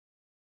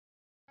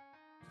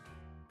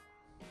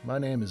My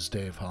name is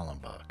Dave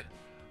Hollenbach,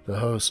 the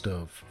host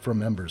of From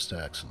Members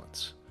to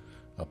Excellence,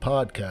 a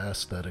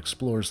podcast that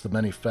explores the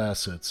many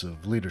facets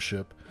of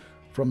leadership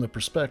from the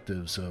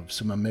perspectives of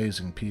some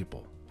amazing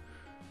people.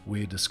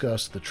 We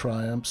discuss the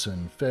triumphs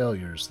and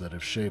failures that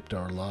have shaped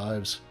our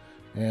lives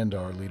and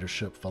our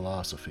leadership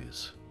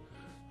philosophies.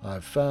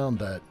 I've found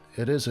that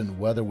it isn't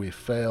whether we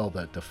fail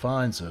that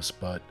defines us,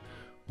 but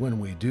when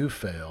we do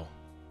fail,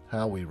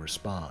 how we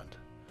respond.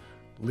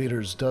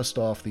 Leaders dust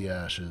off the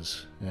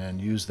ashes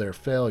and use their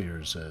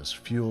failures as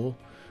fuel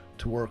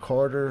to work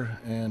harder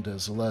and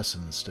as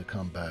lessons to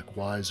come back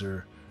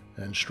wiser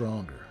and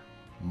stronger,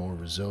 more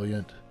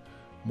resilient,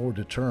 more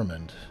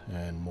determined,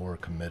 and more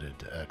committed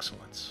to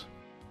excellence.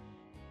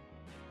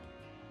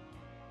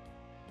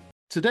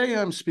 Today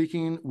I'm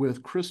speaking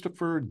with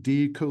Christopher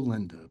D.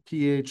 Kolinda,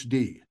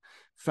 PhD,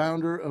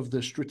 founder of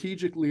the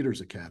Strategic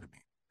Leaders Academy.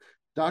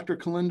 Dr.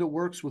 Kolinda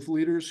works with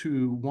leaders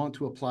who want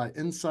to apply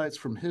insights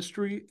from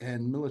history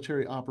and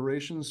military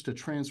operations to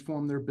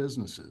transform their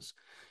businesses.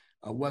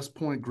 A West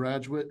Point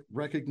graduate,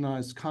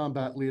 recognized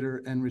combat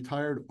leader, and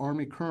retired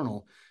Army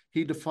colonel,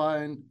 he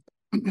defied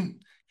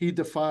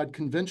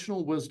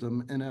conventional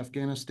wisdom in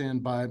Afghanistan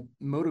by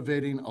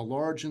motivating a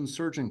large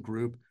insurgent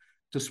group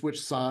to switch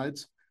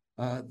sides,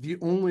 the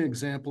only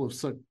example of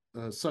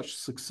such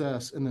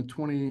success in the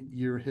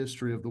 20-year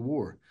history of the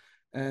war.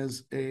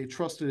 As a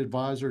trusted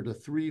advisor to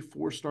 3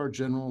 four-star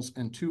generals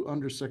and 2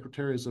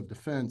 undersecretaries of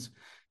defense,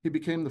 he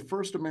became the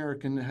first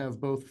American to have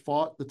both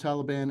fought the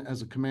Taliban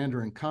as a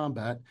commander in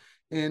combat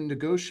and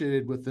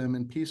negotiated with them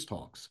in peace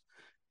talks.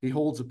 He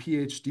holds a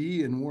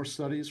PhD in war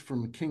studies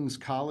from King's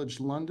College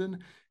London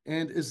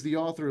and is the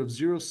author of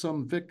Zero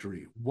Sum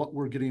Victory: What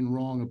We're Getting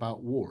Wrong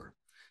About War.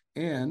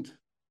 And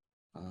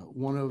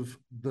one of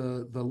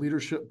the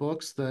leadership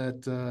books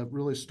that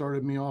really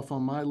started me off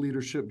on my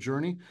leadership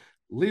journey,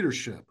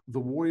 Leadership: The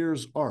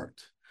Warrior's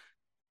Art.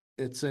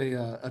 It's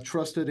a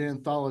trusted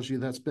anthology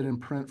that's been in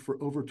print for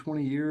over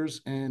 20 years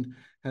and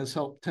has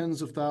helped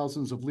tens of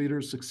thousands of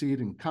leaders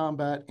succeed in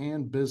combat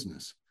and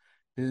business.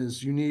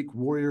 His unique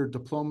warrior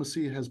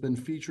diplomacy has been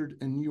featured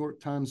in New York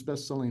Times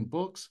bestselling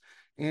books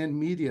and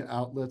media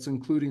outlets,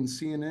 including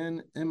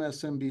CNN,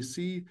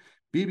 MSNBC,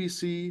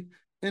 BBC,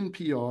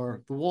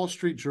 NPR, The Wall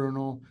Street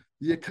Journal,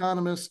 The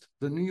Economist,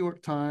 The New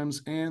York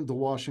Times, and The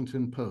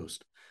Washington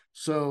Post.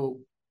 So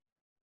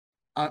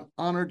I'm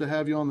honored to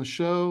have you on the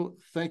show.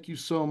 Thank you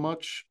so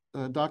much,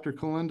 Dr.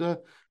 Kolinda.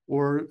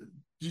 Or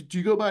do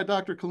you go by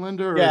Dr. Kolinda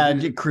or Yeah,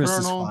 Chris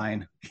Colonel? is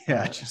fine.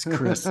 Yeah, just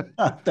Chris.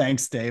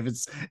 Thanks, Dave.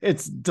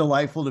 It's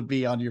delightful to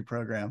be on your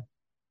program.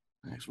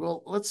 Thanks.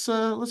 Well, let's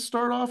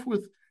start off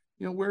with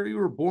where you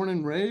were born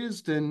and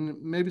raised,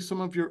 and maybe some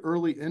of your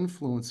early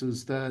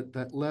influences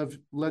that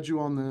led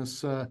you on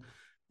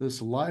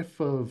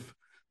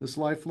this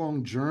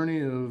lifelong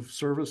journey of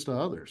service to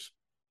others.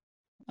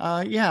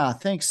 Yeah,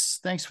 thanks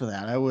for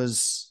that. I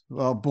was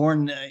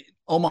born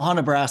Omaha,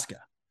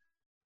 Nebraska,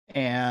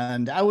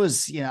 and I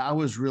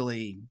was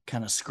really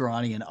kind of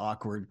scrawny and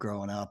awkward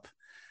growing up.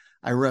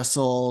 I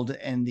wrestled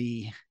in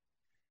the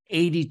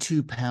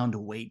 82-pound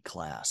weight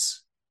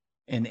class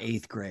in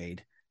 8th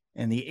grade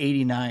and the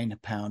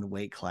 89-pound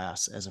weight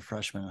class as a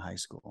freshman in high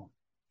school.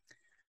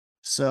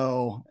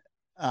 So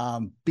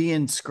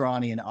being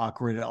scrawny and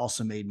awkward, it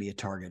also made me a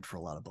target for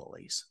a lot of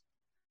bullies.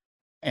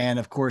 And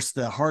of course,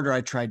 the harder I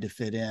tried to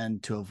fit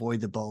in to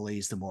avoid the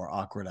bullies, the more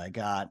awkward I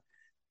got.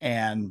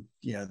 And,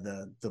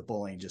 the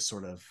bullying just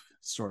sort of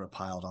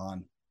piled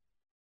on.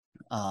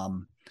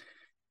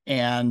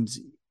 And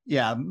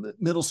yeah,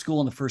 middle school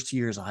and the first 2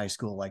 years of high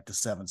school, like the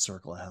 7th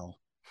circle of hell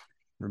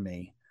for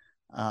me.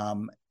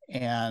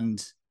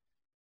 And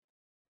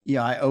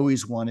yeah, I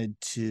always wanted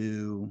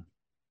to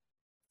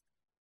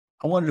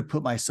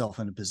put myself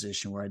in a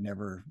position where I'd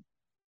never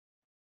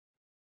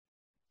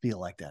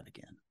feel like that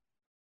again.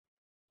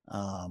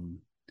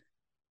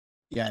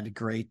 Yeah, I had a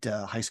great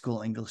high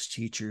school English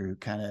teacher who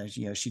kind of,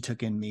 she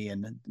took in me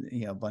and,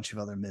 a bunch of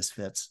other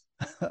misfits.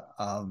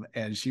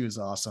 And she was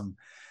awesome.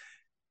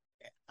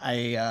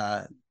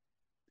 I,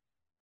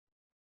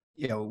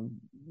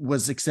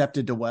 was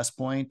accepted to West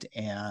Point,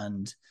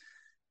 and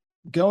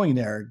going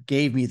there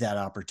gave me that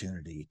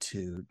opportunity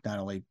to not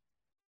only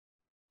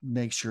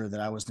make sure that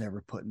I was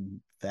never put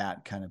in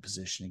that kind of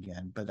position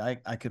again, but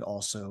I could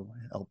also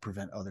help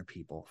prevent other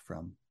people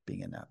from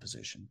being in that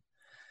position.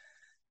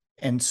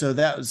 And so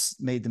that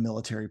made the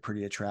military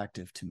pretty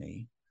attractive to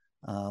me.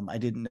 I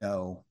didn't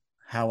know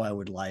how I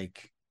would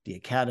like the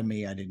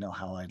academy. I didn't know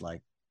how I'd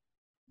like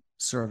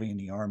serving in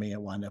the Army.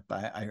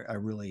 I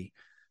really,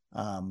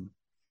 both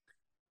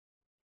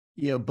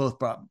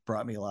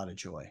brought me a lot of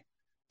joy.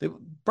 They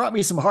brought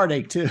me some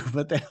heartache too,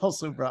 but they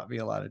also brought me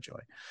a lot of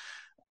joy.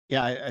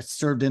 Yeah, I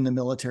served in the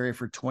military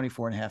for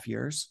 24 and a half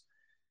years.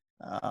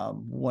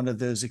 One of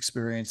those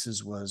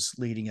experiences was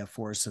leading a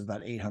force of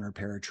about 800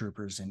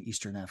 paratroopers in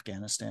Eastern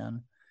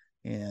Afghanistan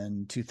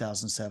in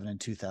 2007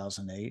 and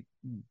 2008.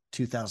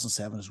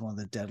 2007 was one of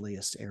the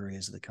deadliest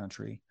areas of the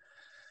country.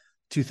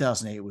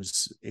 2008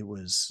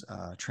 was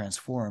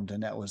transformed,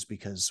 and that was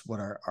because what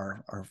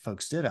our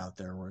folks did out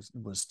there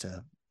was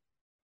to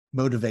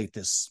motivate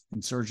this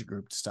insurgent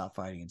group to stop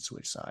fighting and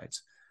switch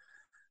sides.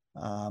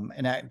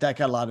 And that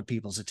got a lot of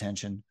people's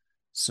attention.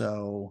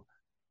 So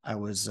I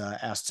was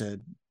asked to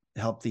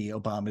help the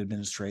Obama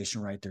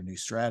administration write their new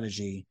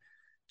strategy.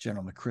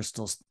 General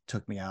McChrystal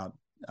took me out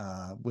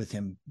with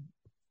him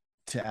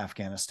to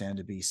Afghanistan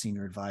to be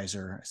senior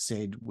advisor. I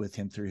stayed with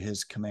him through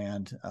his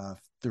command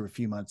through a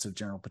few months of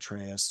General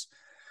Petraeus.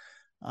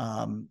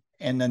 And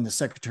then the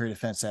Secretary of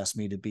Defense asked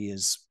me to be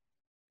his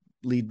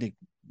lead,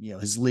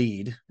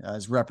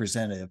 as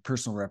representative,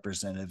 personal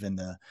representative in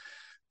the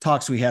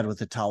talks we had with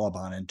the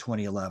Taliban in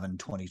 2011,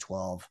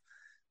 2012.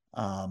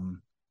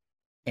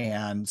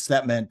 And so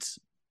that meant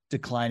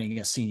declining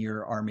a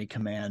senior Army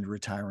command,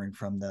 retiring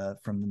from the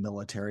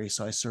military.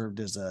 So I served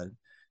as a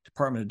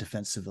Department of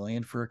Defense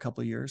civilian for a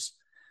couple of years.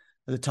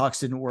 The talks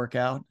didn't work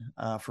out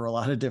for a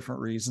lot of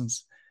different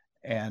reasons.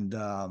 And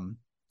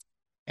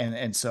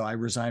so I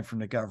resigned from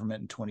the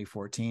government in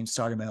 2014,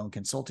 started my own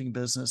consulting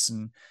business.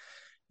 And,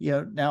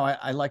 now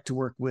I like to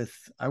work with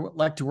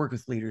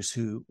leaders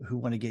who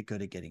want to get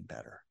good at getting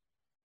better.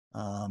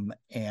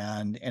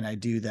 And I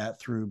do that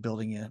through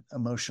building an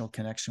emotional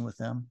connection with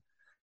them,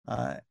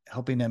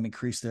 helping them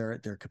increase their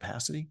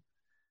capacity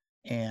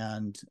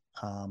and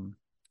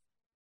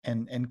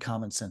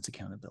common sense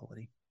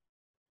accountability.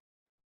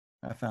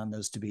 I found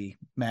those to be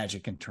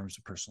magic in terms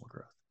of personal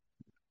growth.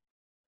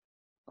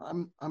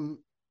 I'm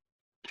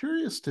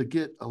curious to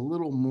get a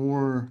little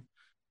more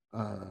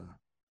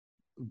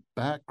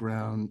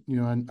background.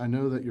 I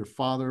know that your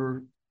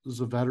father is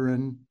a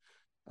veteran.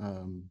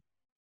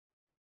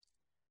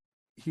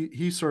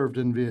 He served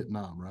in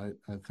Vietnam, right?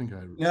 I think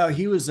I. No,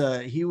 he was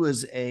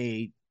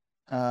a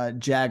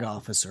JAG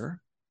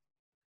officer.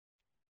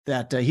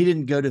 That he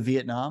didn't go to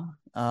Vietnam.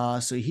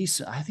 So I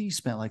think he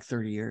spent like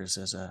 30 years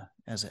as a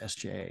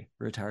SJA,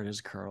 retired as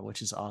a colonel,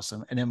 which is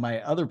awesome. And then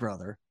my other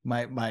brother,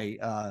 one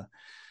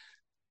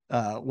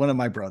of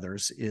my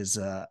brothers is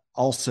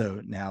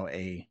also now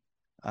a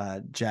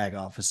JAG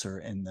officer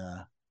in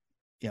the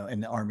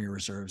Army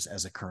Reserves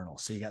as a colonel.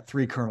 So you got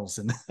 3 colonels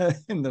in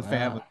the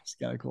family. It's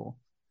kind of cool.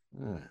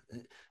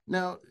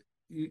 Now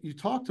you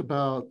talked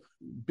about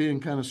being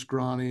kind of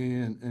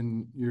scrawny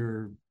and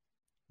your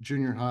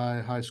junior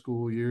high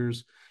school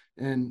years.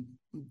 And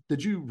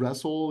did you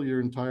wrestle your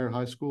entire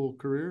high school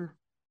career?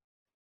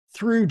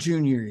 Through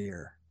junior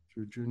year.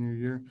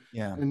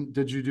 Yeah. And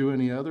did you do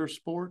any other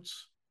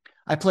sports?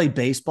 I played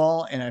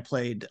baseball and I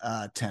played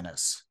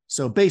tennis.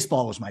 So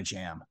baseball was my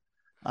jam.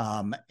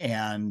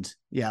 And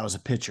I was a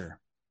pitcher.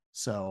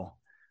 So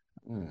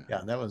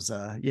that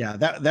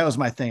was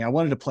my thing. I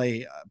wanted to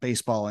play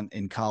baseball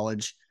in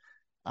college.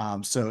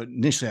 So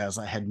initially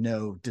I had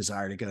no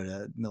desire to go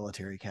to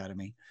military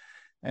academy.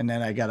 And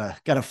then I got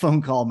a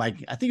phone call. I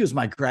think it was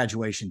my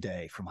graduation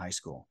day from high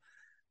school.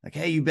 Like,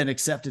 hey, you've been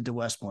accepted to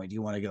West Point. Do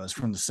you want to go? It's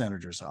from the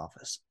senator's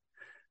office.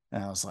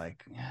 And I was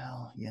like,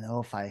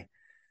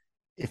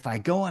 if I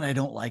go and I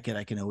don't like it,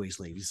 I can always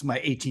leave. It's my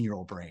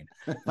 18-year-old brain.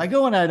 If I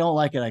go and I don't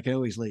like it, I can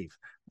always leave.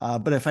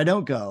 But if I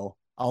don't go,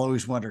 I'll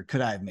always wonder,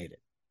 could I have made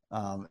it?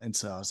 And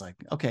so I was like,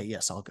 okay,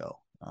 yes, I'll go.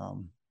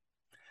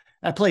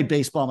 I played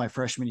baseball my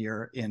freshman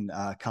year in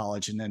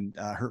college, and then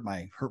hurt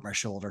my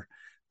shoulder.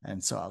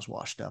 And so I was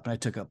washed up, and I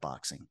took up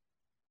boxing.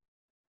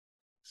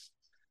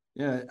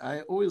 Yeah,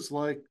 I always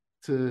feel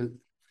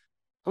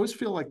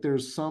like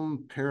there's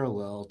some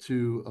parallel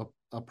to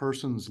a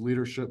person's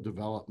leadership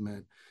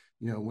development,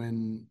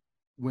 when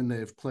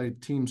they've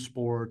played team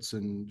sports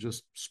and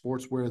just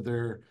sports where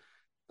they're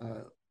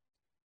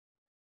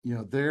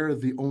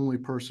the only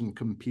person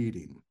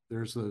competing.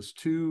 There's those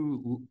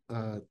 2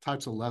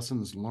 types of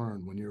lessons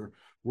learned when you're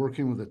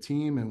working with a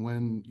team and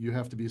when you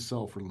have to be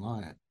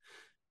self-reliant.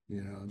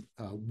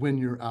 When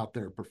you're out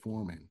there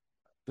performing,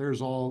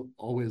 there's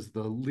always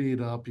the lead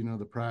up,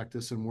 the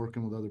practice and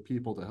working with other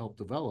people to help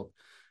develop.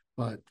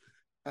 But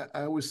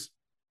I always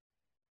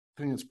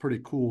think it's pretty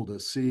cool to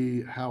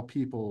see how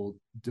people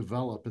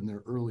develop in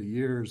their early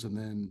years, and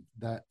then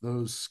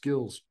those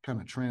skills kind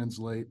of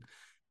translate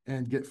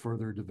and get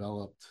further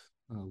developed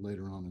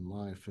later on in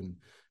life. And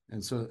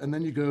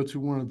then you go to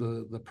one of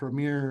the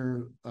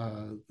premier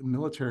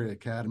military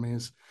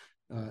academies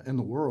in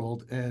the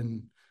world,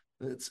 and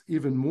it's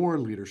even more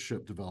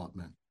leadership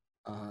development.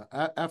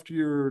 After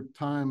your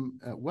time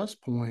at West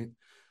Point,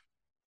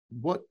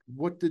 what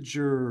did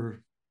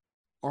your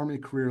Army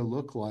career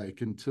look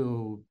like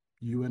until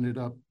you ended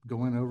up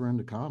going over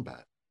into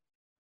combat?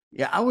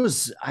 Yeah,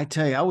 I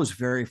tell you, I was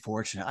very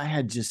fortunate. I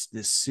had just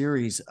this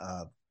series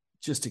of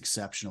just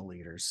exceptional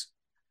leaders,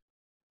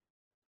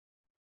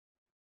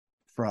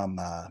 from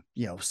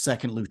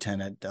second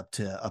lieutenant up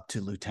to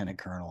lieutenant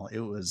colonel. It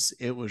was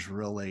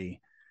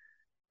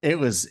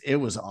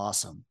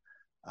awesome.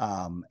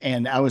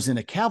 And I was in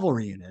a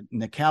cavalry unit. In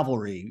the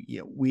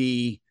cavalry,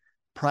 we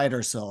pride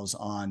ourselves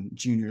on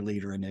junior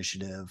leader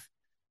initiative,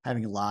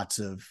 having lots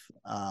of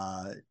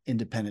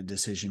independent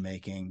decision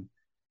making.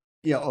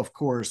 Of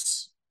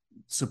course,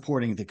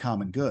 supporting the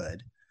common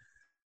good.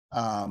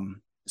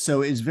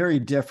 so it's very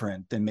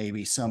different than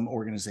maybe some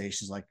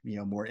organizations like,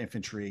 more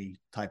infantry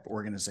type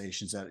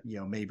organizations that,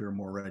 maybe are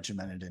more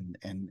regimented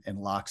and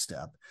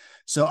lockstep.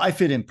 So I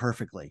fit in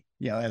perfectly,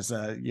 as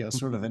a,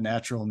 sort of a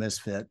natural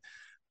misfit.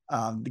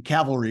 The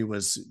cavalry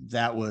was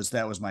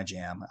my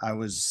jam. I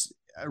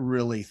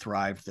really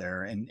thrived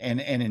there and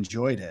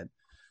enjoyed it.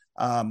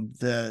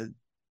 The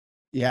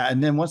Yeah,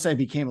 and then once I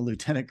became a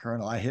lieutenant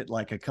colonel, I hit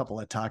like a couple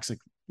of toxic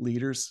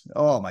leaders.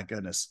 Oh my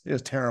goodness, it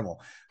was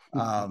terrible.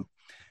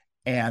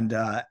 And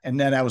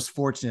then I was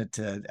fortunate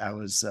to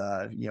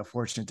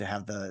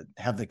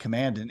have the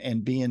command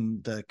and be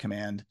in the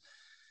command,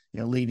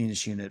 leading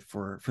this unit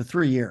for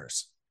 3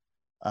 years.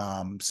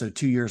 So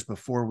 2 years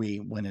before we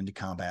went into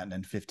combat, and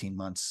then 15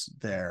 months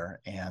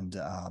there. And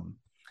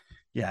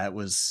yeah, that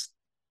was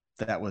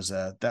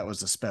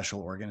a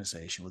special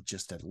organization with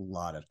just a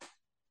lot of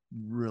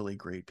really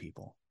great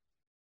people.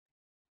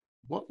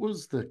 What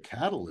was the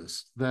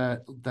catalyst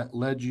that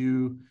led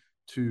you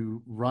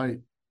to write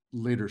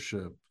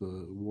Leadership,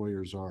 the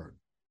Warrior's Art?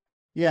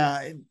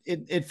 Yeah,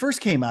 it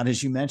first came out,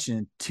 as you mentioned,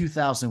 in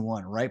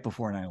 2001, right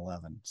before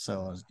 9/11.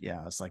 So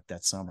it's like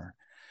that summer.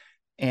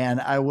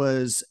 And I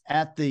was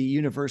at the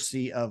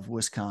University of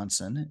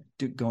Wisconsin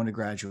going to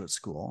graduate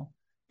school,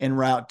 en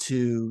route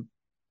to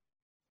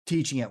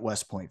teaching at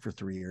West Point for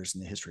 3 years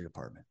in the history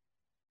department.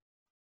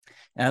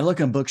 And I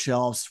look on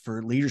bookshelves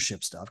for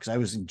leadership stuff because I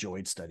always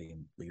enjoyed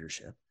studying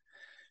leadership.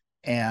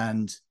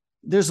 And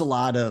there's a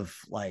lot of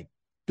like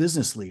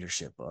business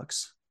leadership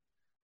books.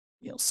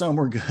 Some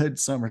are good,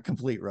 some are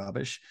complete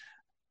rubbish,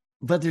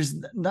 but there's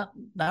not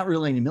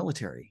really any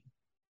military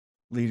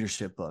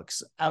leadership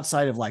books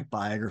outside of like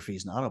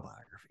biographies and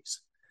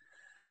autobiographies.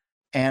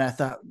 And I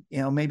thought,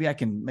 maybe I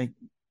can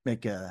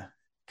make a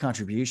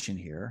contribution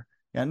here.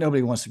 Yeah,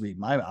 nobody wants to read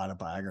my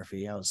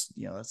autobiography. I was,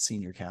 a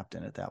senior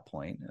captain at that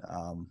point.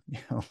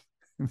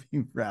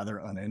 Rather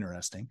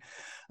uninteresting.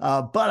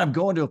 But I'm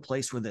going to a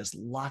place where there's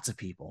lots of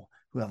people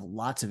who have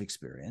lots of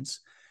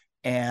experience.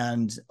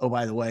 And oh,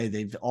 by the way,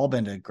 they've all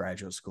been to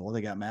graduate school.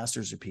 They got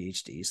masters or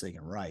PhDs, so they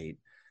can write.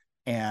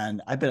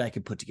 And I bet I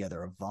could put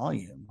together a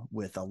volume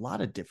with a lot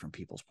of different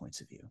people's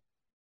points of view.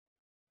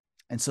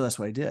 And so that's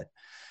what I did.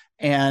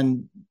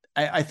 And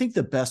I think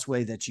the best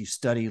way that you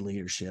study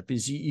leadership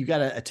is you got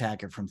to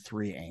attack it from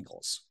 3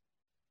 angles.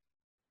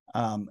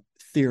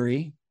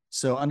 Theory,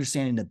 so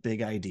understanding the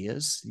big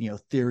ideas,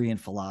 theory and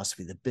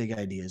philosophy, the big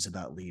ideas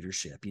about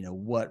leadership,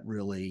 what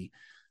really,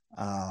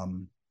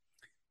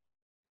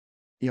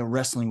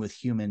 wrestling with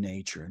human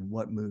nature and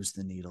what moves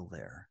the needle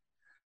there.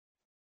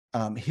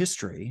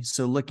 History,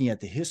 so looking at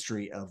the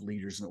history of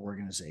leaders and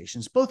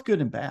organizations, both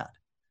good and bad,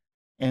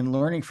 and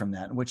learning from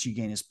that and what you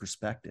gain is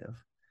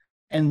perspective.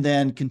 And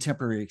then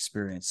contemporary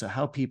experience, so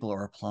how people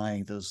are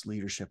applying those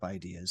leadership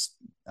ideas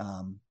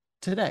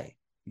today.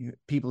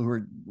 People who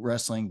are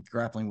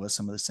grappling with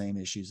some of the same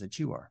issues that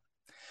you are.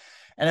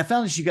 And I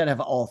found that you got to have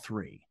all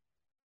 3,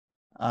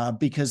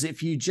 because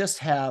if you just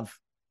have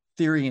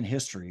theory and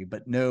history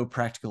but no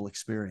practical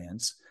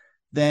experience,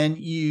 then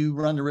you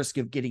run the risk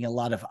of getting a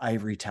lot of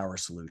ivory tower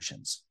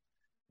solutions.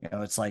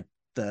 It's like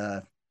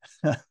the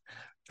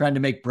trying to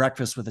make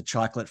breakfast with a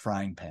chocolate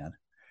frying pan.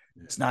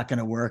 It's not going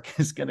to work.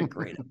 It's going to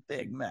create a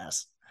big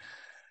mess.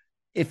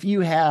 If you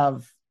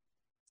have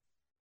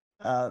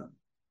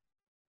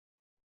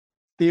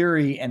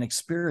theory and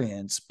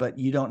experience, but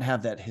you don't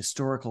have that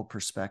historical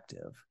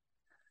perspective,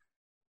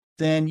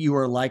 then you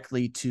are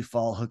likely to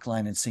fall hook,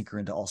 line, and sinker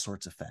into all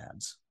sorts of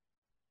fads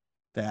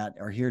that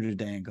are here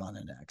today and gone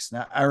the next.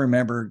 Now, I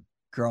remember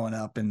growing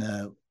up in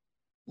the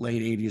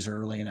late 80s,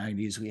 early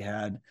 90s, we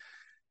had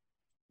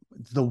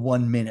the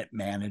 1-minute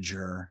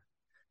manager,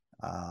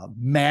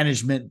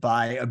 management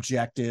by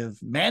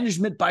objective,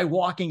 management by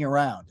walking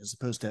around, as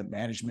opposed to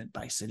management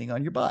by sitting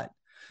on your butt.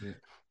 Yeah.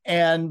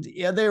 And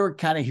they were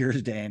kind of here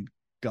today and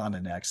gone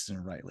the next,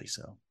 and rightly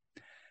so.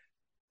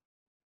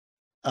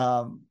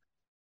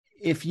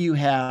 If you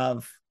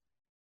have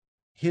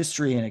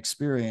history and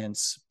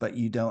experience, but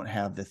you don't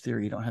have the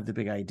theory, you don't have the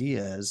big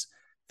ideas,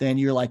 then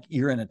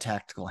you're in a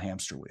tactical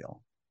hamster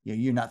wheel.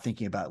 You're not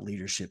thinking about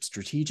leadership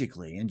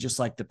strategically. And just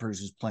like the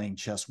person who's playing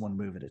chess one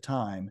move at a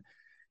time,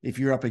 if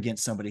you're up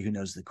against somebody who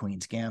knows the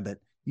Queen's Gambit,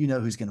 you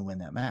know who's going to win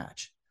that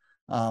match.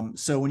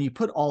 So when you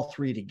put all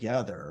 3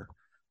 together,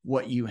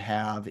 what you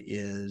have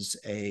is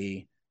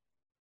a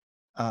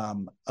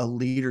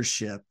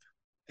leadership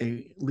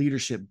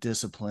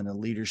discipline, a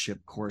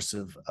leadership course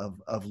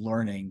of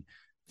learning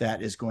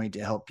that is going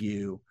to help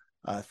you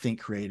think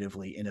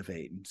creatively,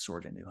 innovate, and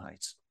soar to new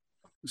heights.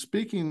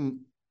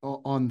 Speaking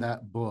on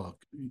that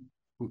book,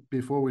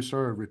 before we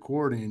started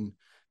recording,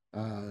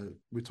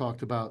 we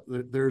talked about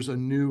there's a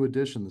new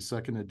edition, the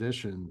 2nd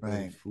edition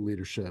of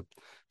Leadership.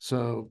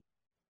 So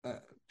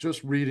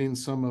just reading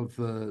some of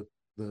the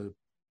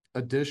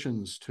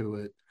additions to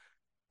it,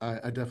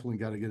 I definitely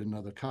got to get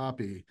another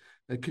copy.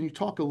 Can you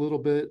talk a little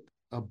bit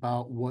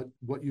about what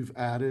you've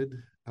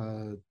added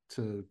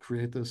to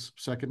create this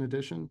 2nd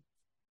edition?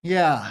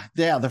 Yeah.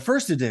 The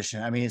first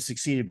edition, I mean, it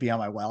succeeded beyond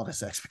my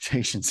wildest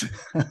expectations.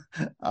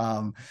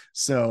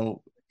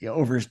 So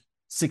over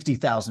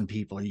 60,000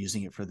 people are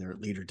using it for their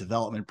leader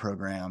development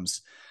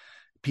programs.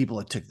 People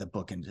that took the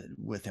book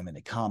with them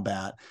into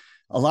combat.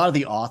 A lot of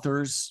the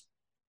authors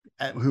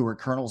who were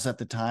colonels at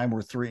the time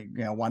were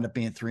wound up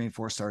being 3 and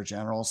 4 star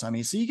generals. I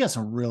mean, so you got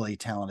some really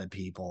talented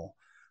people,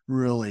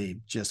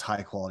 really just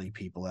high quality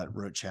people that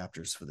wrote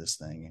chapters for this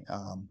thing.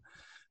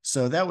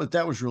 So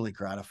that was really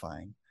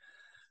gratifying.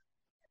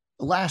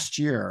 Last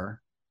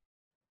year,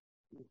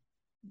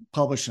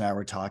 Publish and I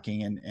were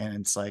talking, and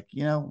it's like,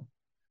 the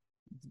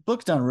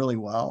book's done really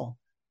well.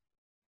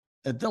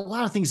 A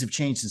lot of things have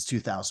changed since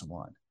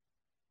 2001.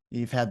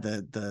 You've had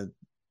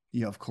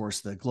of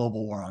course, the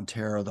global war on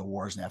terror, the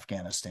wars in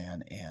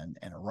Afghanistan and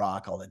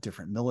Iraq, all the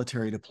different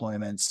military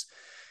deployments.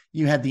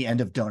 You had the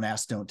end of Don't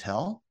Ask, Don't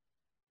Tell.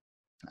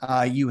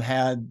 You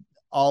had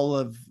all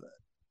of,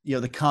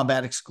 the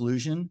combat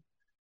exclusion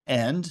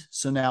end.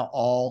 So now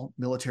all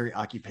military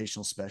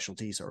occupational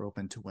specialties are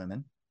open to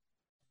women.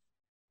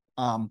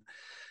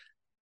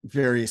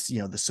 Various,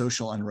 the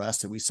social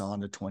unrest that we saw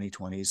in the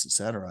 2020s, et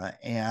cetera.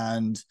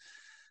 And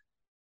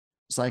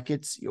it's like,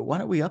 why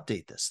don't we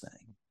update this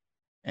thing?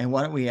 And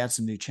why don't we add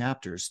some new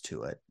chapters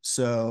to it?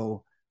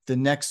 So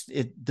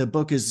the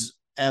book is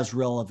as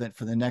relevant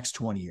for the next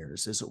 20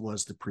 years as it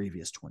was the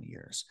previous 20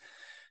 years.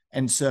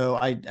 And so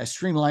I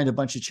streamlined a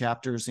bunch of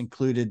chapters,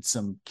 included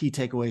some key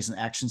takeaways and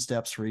action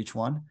steps for each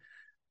one,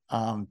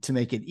 to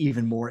make it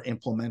even more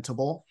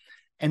implementable.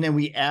 And then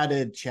we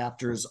added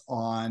chapters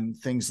on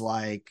things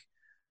like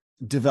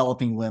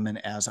developing women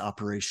as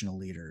operational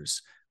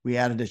leaders. We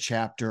added a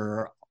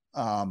chapter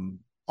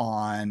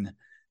on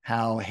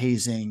how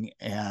hazing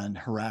and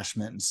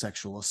harassment and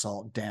sexual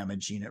assault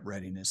damage unit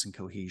readiness and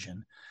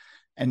cohesion.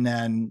 And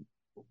then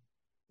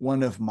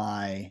one of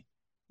my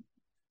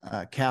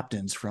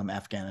captains from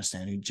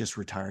Afghanistan, who just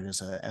retired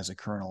as a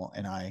colonel,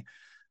 and I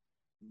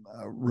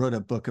wrote a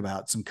book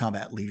about some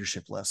combat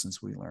leadership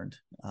lessons we learned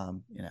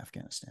in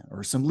Afghanistan,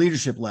 or some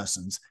leadership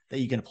lessons that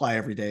you can apply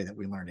every day that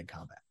we learned in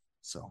combat.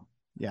 So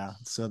yeah,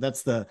 so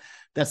that's the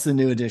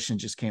new edition,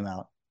 just came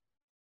out.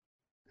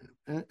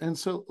 And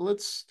so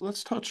let's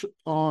touch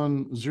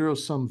on Zero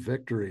Sum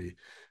Victory.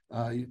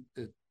 The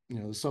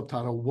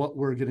subtitle, What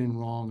We're Getting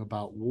Wrong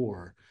About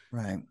War.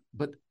 Right.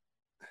 But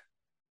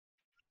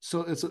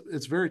so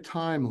it's very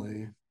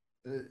timely.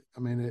 I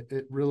mean,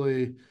 it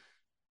really,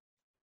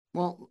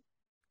 well,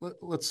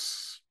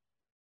 let's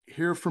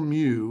hear from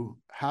you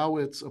how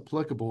it's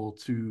applicable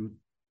to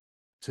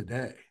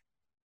today.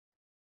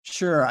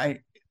 Sure. I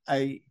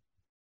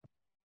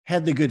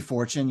had the good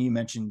fortune, you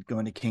mentioned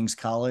going to King's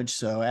College.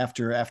 So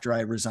after I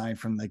resigned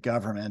from the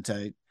government,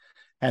 I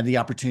had the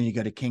opportunity to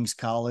go to King's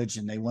College,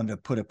 and they wanted to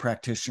put a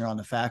practitioner on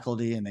the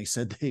faculty, and they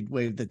said they'd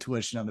waive the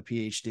tuition on the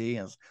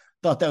PhD. I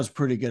thought that was a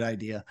pretty good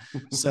idea.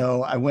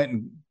 So I went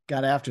and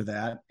got after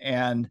that.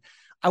 And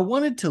I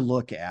wanted to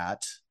look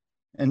at,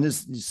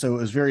 so it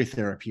was very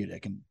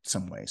therapeutic in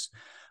some ways.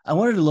 I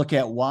wanted to look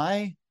at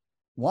why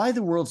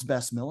the world's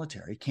best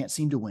military can't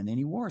seem to win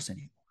any wars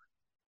anymore.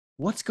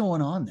 What's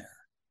going on there?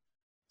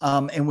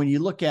 And when you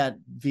look at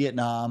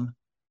Vietnam,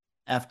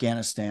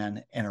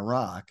 Afghanistan, and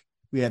Iraq,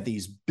 we have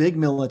these big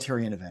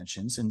military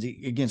interventions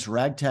against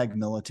ragtag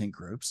militant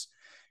groups,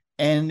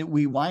 and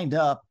we wind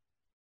up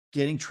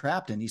getting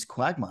trapped in these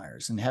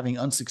quagmires and having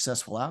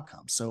unsuccessful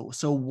outcomes.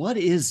 So what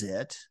is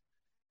it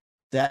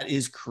that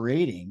is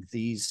creating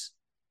these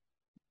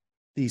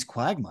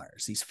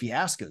quagmires, these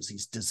fiascos,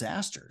 these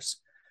disasters?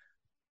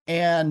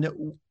 And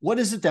what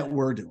is it that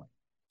we're doing?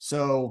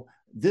 So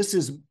this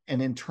is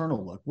an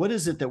internal look. What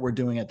is it that we're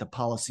doing at the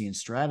policy and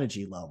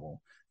strategy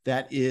level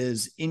that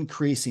is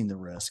increasing the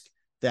risk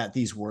that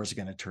these wars are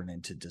going to turn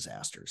into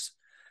disasters?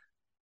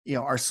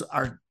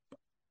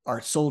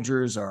 Our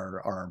soldiers,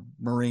 our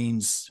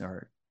Marines,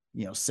 our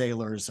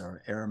sailors,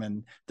 our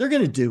airmen, they're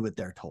going to do what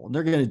they're told.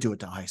 They're going to do it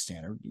to high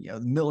standard. The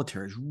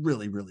military is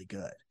really, really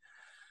good.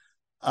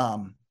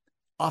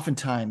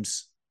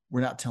 Oftentimes,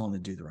 we're not telling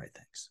them to do the right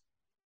things,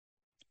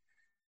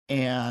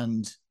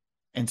 and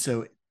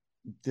so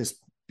this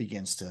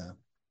begins to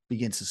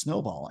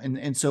snowball.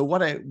 And so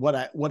what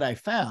I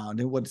found,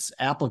 and what's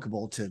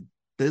applicable to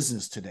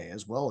business today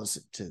as well as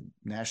to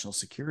national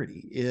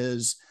security,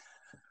 is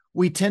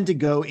we tend to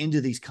go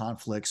into these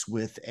conflicts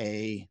with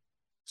a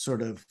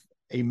sort of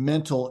a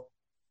mental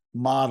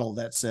model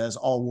that says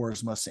all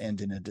wars must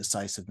end in a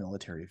decisive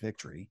military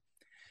victory.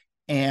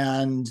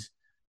 And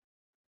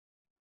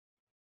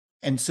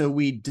so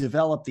we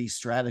develop these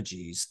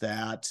strategies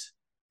that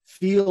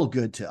feel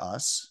good to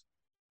us,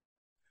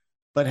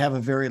 but have a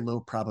very low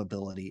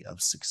probability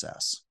of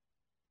success.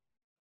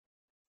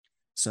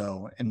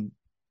 So, and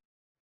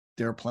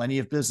there are plenty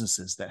of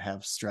businesses that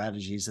have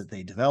strategies that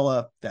they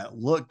develop that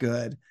look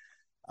good,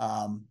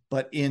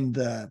 but in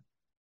the,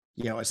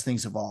 as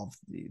things evolve,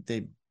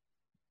 they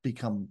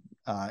become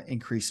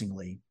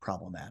increasingly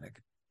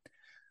problematic.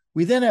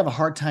 We then have a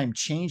hard time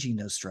changing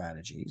those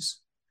strategies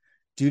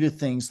due to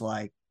things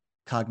like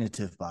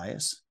cognitive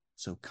bias,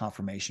 so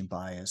confirmation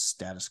bias,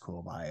 status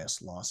quo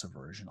bias, loss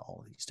aversion, all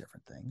of these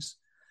different things.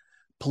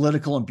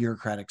 Political and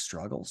bureaucratic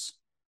struggles,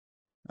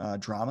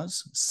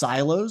 dramas,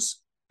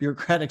 silos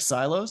bureaucratic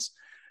silos.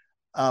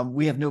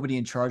 We have nobody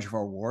in charge of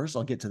our wars.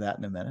 I'll get to that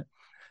in a minute.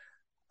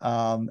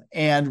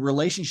 And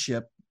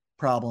relationship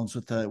problems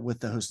with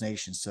the host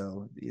nation.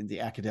 So in the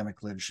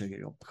academic literature,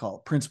 you'll call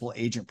it principal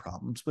agent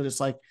problems, but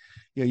it's like,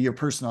 your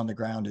person on the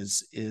ground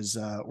is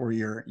or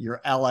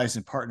your allies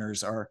and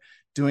partners are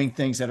doing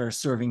things that are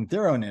serving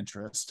their own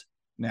interest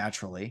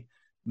naturally,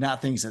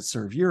 not things that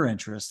serve your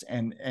interest.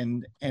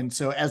 And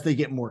so as they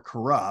get more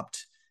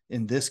corrupt,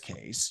 in this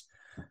case,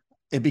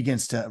 it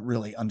begins to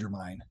really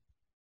undermine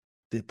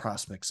the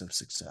prospects of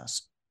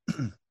success.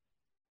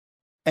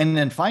 And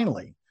then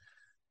finally,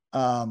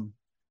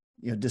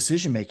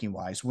 decision making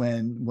wise,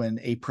 when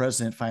a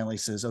president finally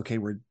says, okay,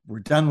 we're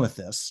done with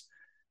this,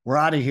 we're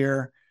out of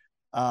here,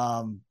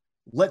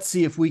 let's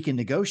see if we can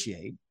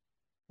negotiate.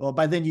 Well,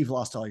 by then you've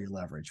lost all your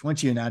leverage.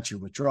 Once you announce your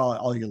withdrawal,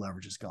 all your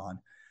leverage is gone,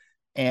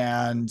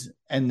 and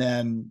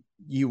then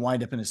you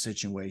wind up in a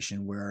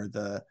situation where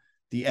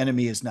the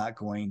enemy is not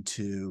going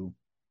to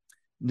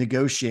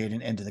negotiate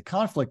an end to the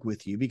conflict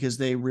with you, because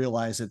they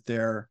realize that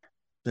their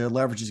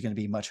leverage is going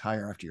to be much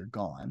higher after you're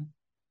gone,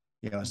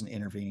 as an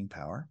intervening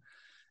power.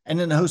 And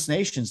then the host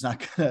nation's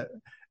not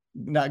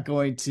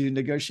going to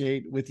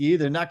negotiate with you.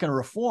 They're not going to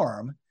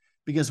reform,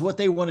 because what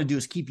they want to do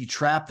is keep you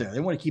trapped there. They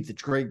want to keep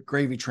the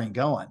gravy train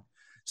going.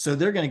 So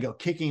they're going to go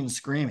kicking and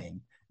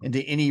screaming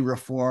into any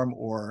reform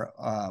or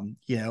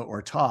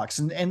talks.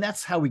 And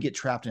that's how we get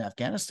trapped in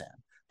Afghanistan,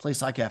 a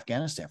place like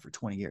Afghanistan, for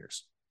 20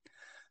 years.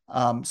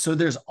 So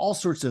there's all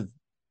sorts of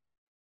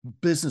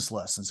business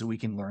lessons that we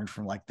can learn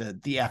from, like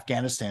the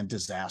Afghanistan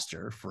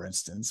disaster, for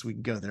instance. We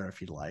can go there if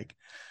you'd like.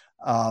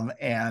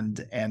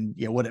 And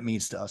what it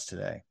means to us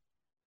today.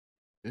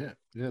 Yeah,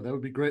 that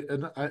would be great.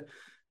 And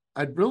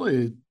I'd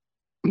really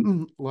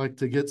like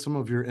to get some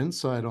of your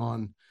insight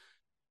on,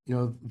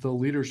 the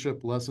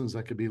leadership lessons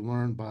that could be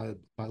learned by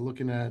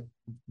looking at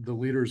the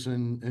leaders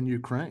in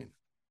Ukraine.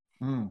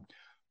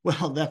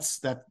 Well, that's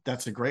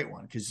a great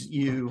one, because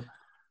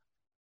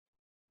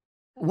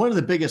one of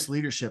the biggest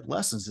leadership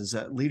lessons is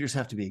that leaders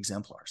have to be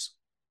exemplars.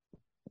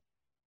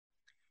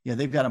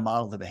 They've got to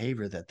model the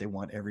behavior that they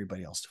want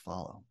everybody else to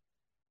follow.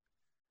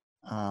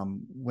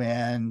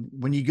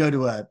 When you go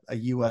to a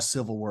U.S.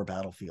 Civil War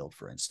battlefield,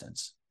 for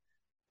instance,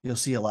 you'll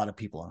see a lot of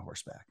people on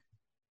horseback.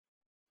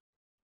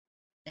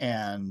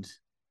 And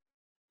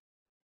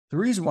the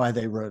reason why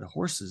they rode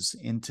horses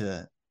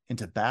into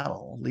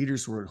battle,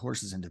 leaders rode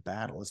horses into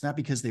battle, is not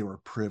because they were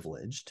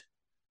privileged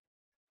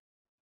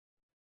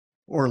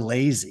or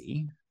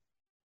lazy.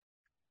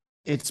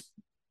 It's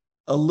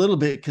a little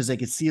bit because they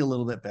could see a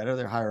little bit better.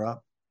 They're higher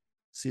up,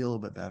 see a little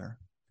bit better.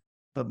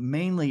 But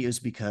mainly is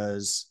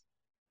because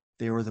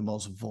they were the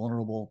most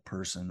vulnerable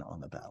person on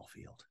the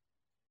battlefield.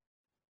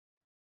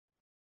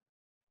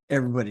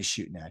 Everybody's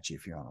shooting at you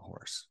if you're on a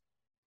horse.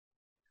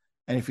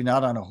 And if you're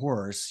not on a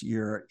horse,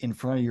 you're in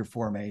front of your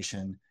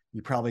formation.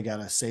 You probably got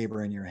a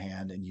saber in your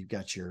hand, and you've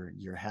got your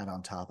hat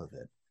on top of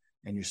it,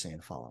 and you're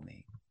saying, follow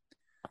me.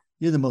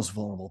 You're the most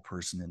vulnerable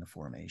person in the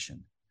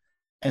formation.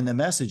 And the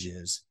message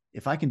is,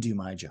 if I can do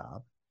my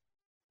job,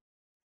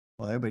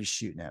 well, everybody's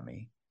shooting at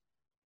me.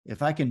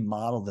 If I can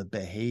model the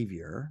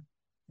behavior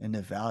and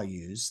the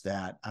values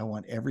that I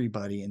want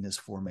everybody in this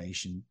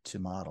formation to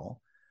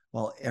model,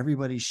 while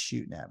everybody's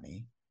shooting at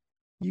me,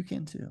 you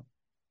can too.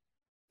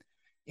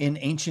 In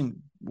ancient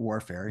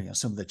warfare,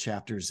 some of the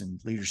chapters in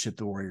Leadership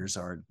the Warriors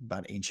are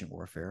about ancient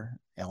warfare,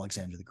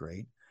 Alexander the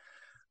Great.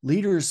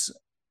 Leaders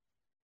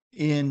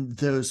in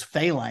those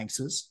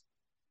phalanxes,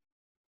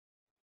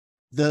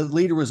 the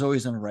leader was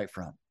always in the right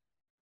front.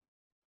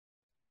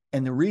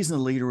 And the reason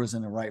the leader was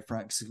in the right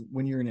front, because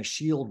when you're in a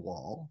shield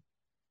wall,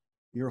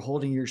 you're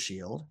holding your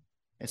shield.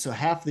 And so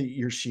half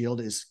your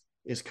shield is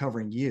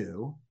covering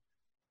you,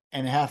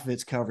 and half of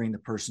it's covering the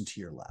person to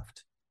your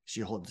left. So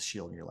you hold the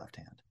shield in your left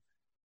hand,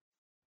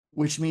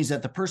 which means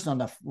that the person on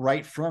the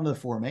right front of the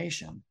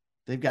formation,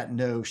 they've got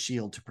no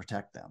shield to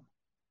protect them.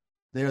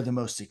 They're the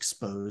most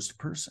exposed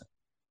person.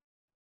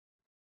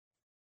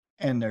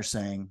 And they're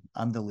saying,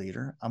 I'm the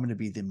leader. I'm going to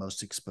be the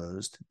most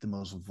exposed, the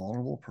most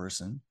vulnerable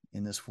person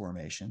in this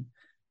formation.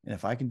 And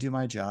if I can do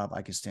my job,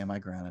 I can stand my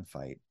ground and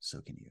fight.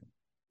 So can you.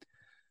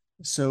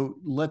 So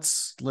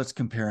let's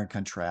compare and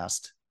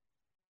contrast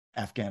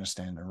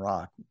Afghanistan and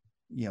Iraq,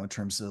 in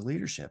terms of the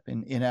leadership.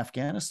 In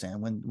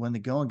Afghanistan, when the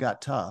going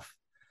got tough,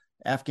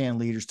 Afghan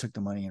leaders took the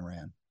money and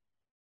ran.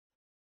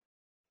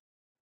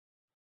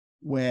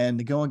 When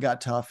the going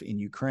got tough in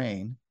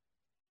Ukraine,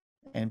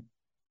 and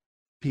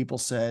people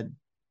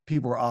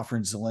were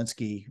offering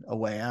Zelensky a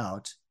way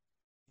out,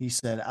 he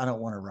said, I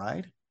don't want to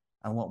ride.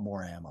 I want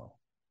more ammo.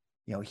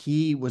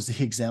 He was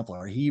the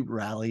exemplar. He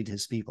rallied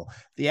his people.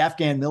 The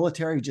Afghan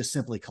military just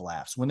simply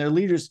collapsed. When their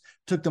leaders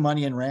took the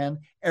money and ran,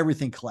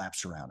 everything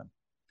collapsed around them.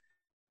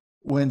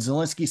 When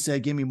Zelensky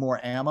said, give me more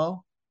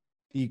ammo,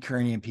 the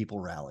Ukrainian people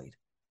rallied.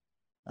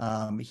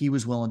 He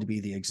was willing to be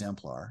the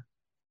exemplar,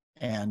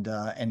 and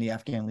the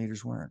Afghan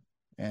leaders weren't.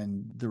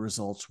 And the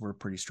results were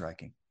pretty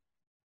striking.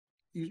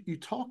 You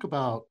talk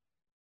about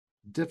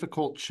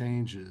difficult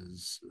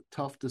changes,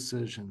 tough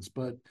decisions,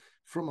 but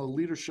from a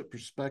leadership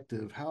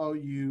perspective, how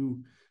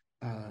you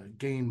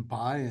gain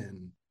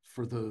buy-in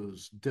for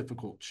those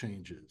difficult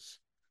changes.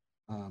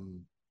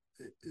 Um,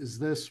 is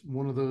this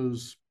one of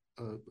those,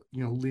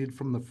 lead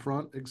from the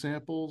front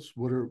examples?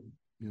 What are,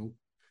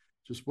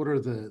 just what are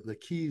the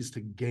keys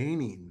to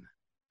gaining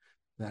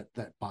that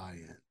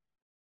buy-in?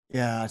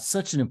 Yeah, it's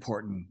such an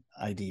important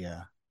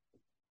idea.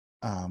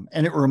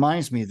 And it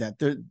reminds me that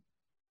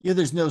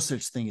there's no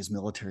such thing as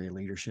military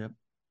leadership.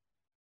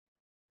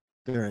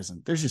 There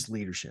isn't. There's just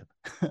leadership.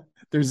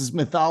 There's this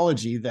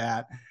mythology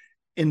that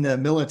in the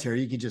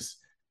military,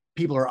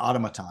 people are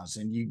automatons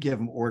and you give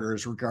them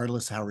orders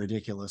regardless how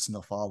ridiculous and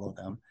they'll follow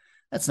them.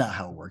 That's not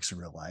how it works in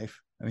real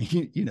life. I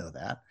mean, you know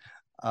that.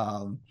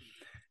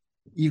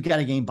 You've got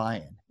to gain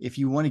buy-in. If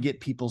you want to get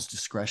people's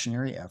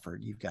discretionary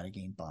effort, you've got to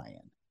gain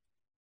buy-in.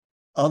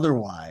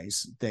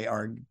 Otherwise,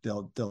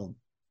 they'll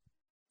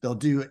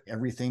do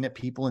everything that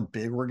people in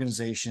big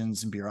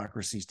organizations and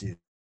bureaucracies do.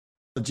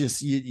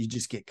 You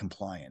just get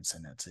compliance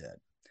and that's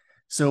it.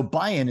 So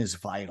buy-in is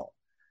vital.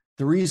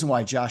 The reason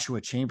why Joshua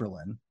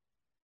Chamberlain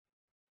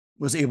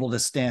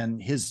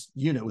his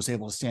unit was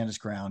able to stand his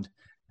ground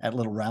at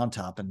Little Round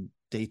Top in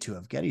day 2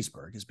 of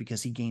Gettysburg is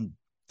because he gained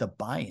the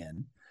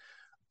buy-in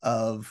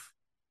of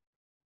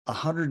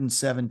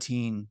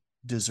 117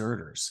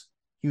 deserters.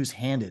 He was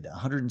handed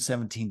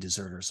 117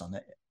 deserters on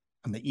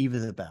the eve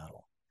of the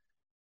battle.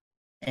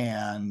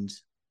 And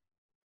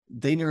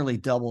they nearly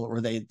doubled,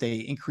 or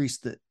they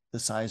increased the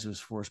size of his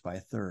force by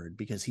a third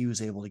because he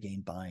was able to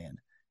gain buy-in.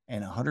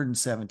 And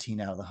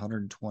 117 out of the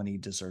 120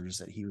 deserters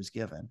that he was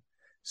given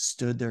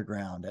stood their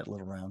ground at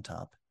Little Round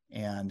Top.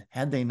 And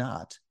had they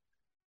not,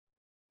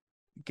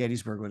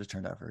 Gettysburg would have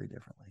turned out very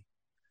differently.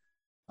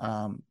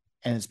 And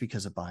it's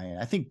because of buy-in.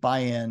 I think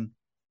buy-in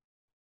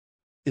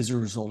is a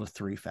result of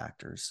 3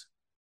 factors.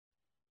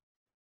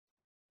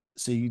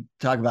 So you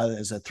talk about it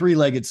as a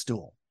 3-legged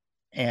stool,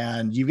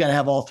 and you've got to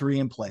have all 3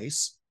 in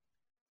place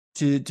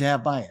to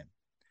have buy-in.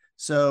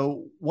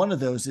 So one of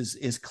those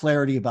is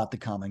clarity about the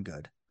common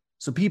good.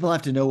 So people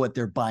have to know what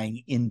they're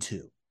buying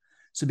into.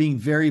 So being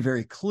very,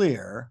 very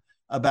clear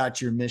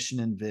about your mission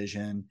and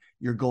vision,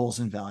 your goals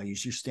and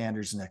values, your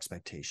standards and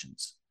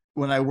expectations.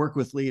 When I work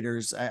with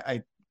leaders,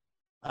 I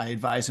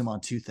advise them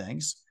on 2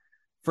 things.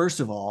 First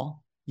of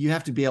all, you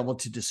have to be able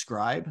to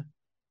describe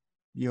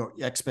your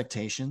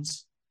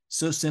expectations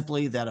so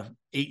simply that an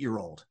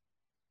 8-year-old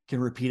can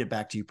repeat it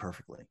back to you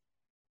perfectly.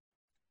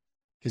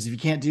 Because if you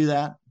can't do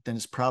that, then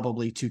it's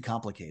probably too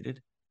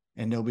complicated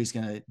and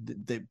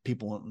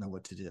people won't know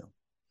what to do.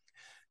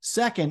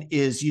 Second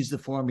is use the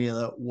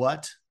formula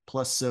what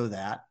plus so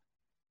that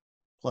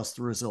plus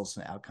the results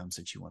and outcomes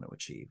that you want to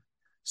achieve.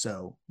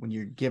 So when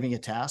you're giving a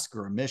task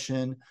or a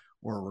mission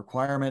or a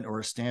requirement or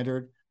a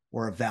standard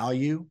or a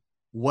value,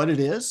 what it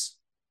is,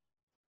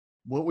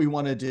 what we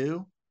want to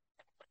do,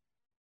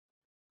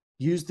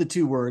 use the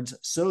 2 words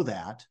so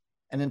that,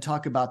 and then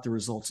talk about the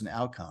results and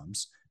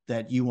outcomes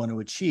that you want to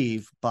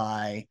achieve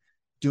by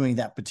doing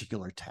that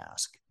particular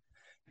task.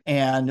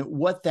 And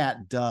what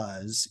that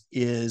does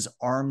is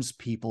arms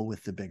people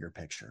with the bigger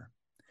picture.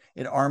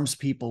 It arms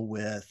people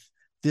with,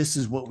 this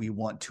is what we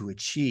want to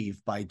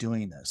achieve by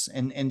doing this.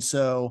 And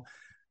so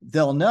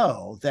they'll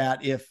know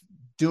that if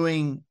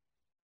doing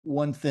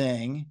one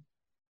thing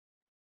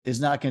is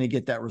not going to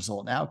get that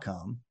result and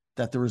outcome,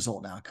 that the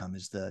result and outcome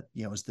is the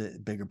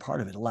bigger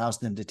part of it. It allows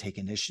them to take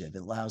initiative.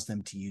 It allows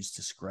them to use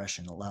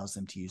discretion. It allows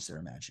them to use their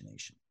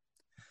imagination.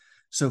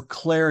 So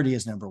clarity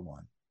is number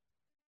 1.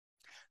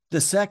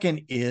 The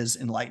second is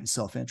enlightened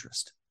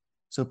self-interest.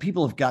 So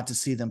people have got to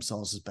see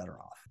themselves as better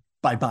off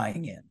by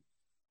buying in,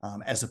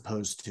 as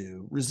opposed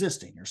to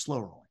resisting or slow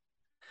rolling.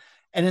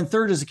 And then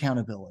third is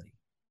accountability.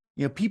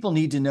 People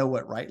need to know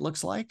what right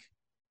looks like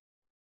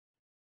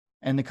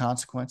and the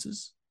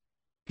consequences.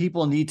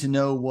 People need to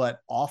know what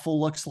awful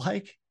looks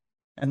like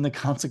and the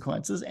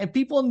consequences. And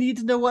people need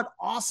to know what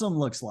awesome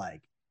looks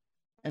like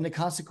and the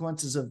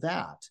consequences of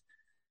that.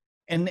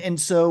 And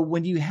so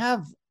when you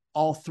have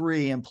all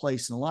 3 in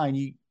place in a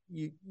line,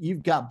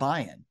 you've got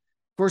buy-in.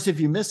 Of course,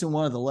 if you're missing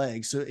one of the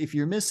legs, so if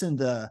you're missing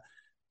the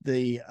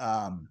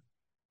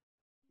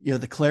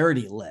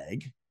clarity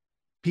leg,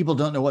 people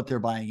don't know what they're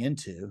buying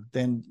into,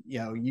 then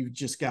you've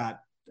just got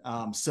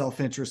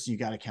self-interest, you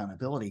got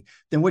accountability.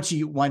 Then what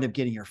you wind up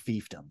getting are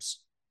fiefdoms,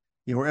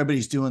 where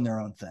everybody's doing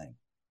their own thing,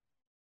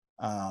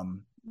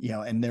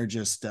 and they're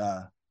just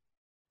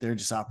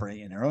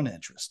operating in their own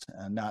interest,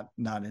 not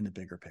in the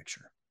bigger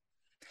picture.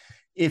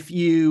 If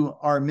you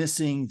are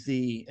missing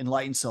the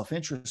enlightened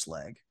self-interest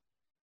leg,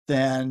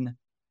 then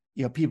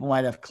people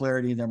might have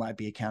clarity and there might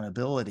be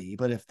accountability,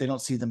 but if they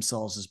don't see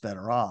themselves as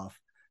better off,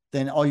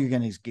 then all you're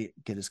going to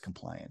get is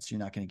compliance. You're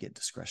not going to get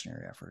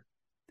discretionary effort.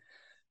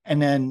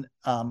 And then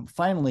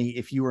finally,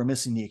 if you are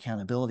missing the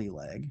accountability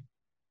leg,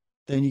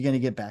 then you're going to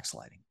get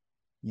backsliding.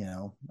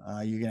 You're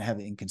going to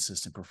have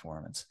inconsistent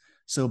performance.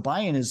 So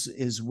buy-in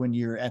is when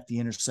you're at the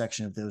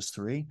intersection of those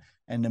 3,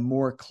 and the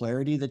more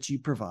clarity that you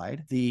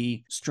provide,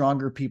 the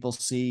stronger people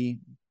see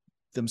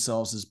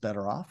themselves as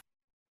better off.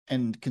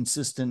 and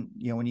consistent,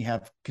 when you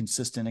have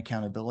consistent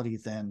accountability,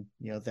 then,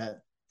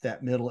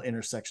 that middle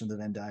intersection of the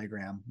Venn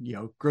diagram,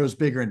 grows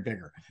bigger and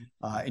bigger,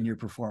 and your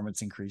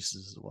performance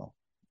increases as well.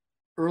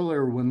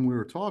 Earlier, when we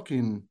were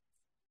talking,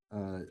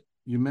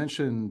 you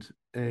mentioned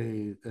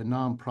a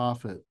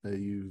nonprofit that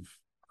you've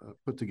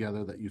put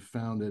together, that you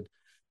founded.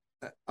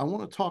 I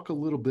want to talk a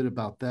little bit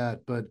about that,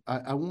 but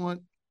I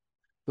want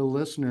the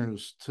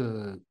listeners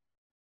to,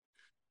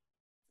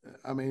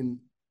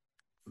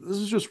 this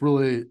is just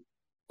really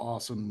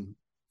awesome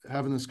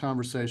having this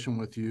conversation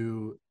with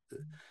you.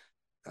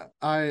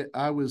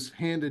 I was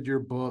handed your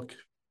book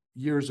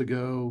years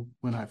ago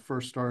when I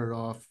first started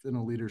off in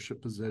a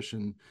leadership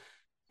position,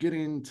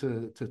 getting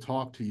to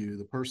talk to you,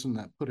 the person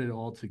that put it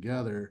all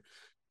together,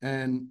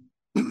 and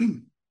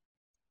and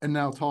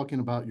now talking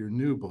about your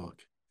new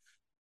book,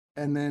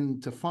 and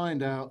then to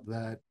find out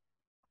that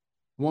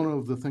one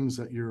of the things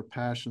that you're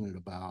passionate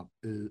about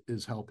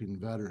is helping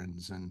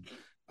veterans. And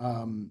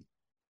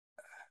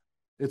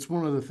it's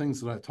one of the things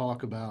that I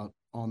talk about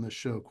on this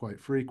show quite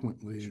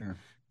frequently. Sure.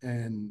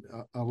 And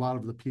a lot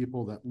of the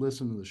people that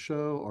listen to the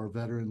show are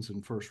veterans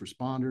and first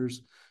responders,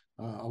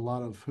 a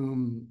lot of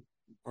whom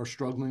are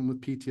struggling with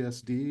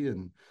PTSD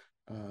and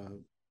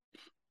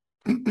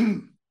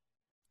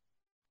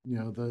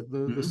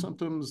the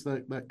symptoms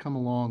that come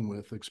along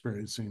with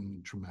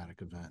experiencing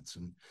traumatic events.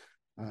 And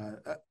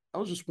I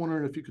was just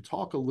wondering if you could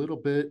talk a little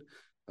bit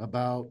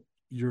about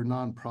your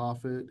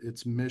nonprofit,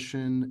 its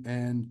mission,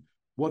 and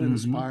what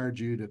inspired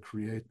you to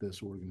create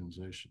this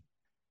organization.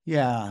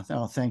 Yeah,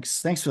 no,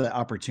 thanks. Thanks for the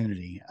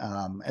opportunity.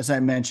 As I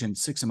mentioned,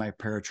 6 of my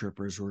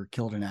paratroopers were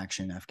killed in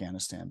action in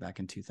Afghanistan back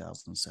in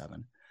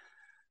 2007.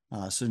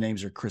 So the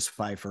names are Chris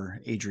Pfeiffer,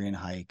 Adrian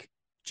Hike,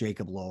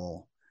 Jacob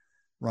Lowell,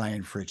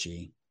 Ryan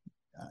Fritchie,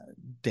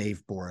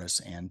 Dave Boris,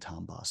 and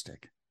Tom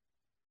Bostic.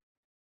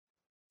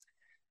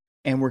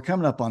 And we're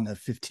coming up on the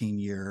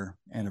 15-year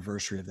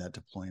anniversary of that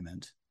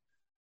deployment.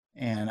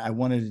 And I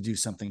wanted to do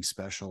something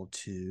special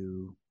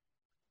to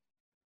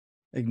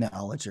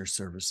acknowledge their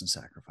service and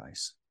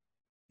sacrifice,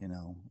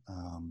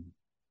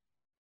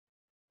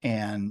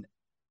 and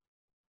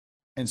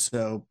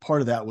so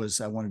part of that was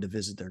I wanted to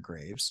visit their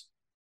graves.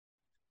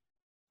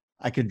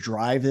 I could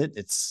drive it.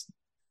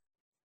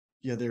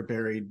 They're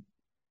buried,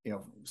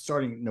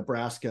 starting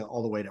Nebraska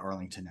all the way to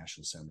Arlington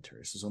National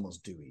Cemetery. So it's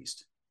almost due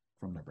east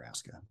from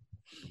Nebraska.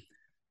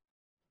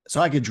 So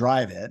I could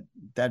drive it.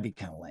 That'd be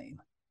kind of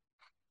lame.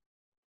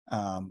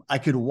 I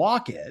could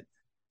walk it,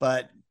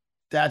 but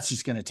that's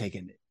just going to take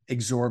an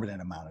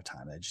exorbitant amount of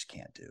time that I just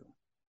can't do.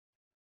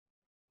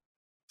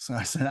 So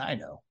I said, I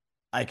know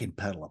I can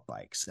pedal a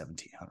bike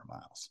 1,700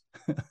 miles.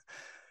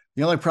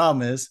 The only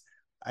problem is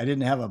I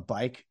didn't have a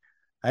bike.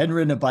 I hadn't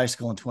ridden a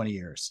bicycle in 20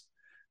 years.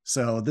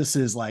 So this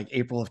is like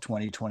April of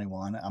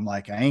 2021. I'm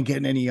like, I ain't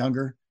getting any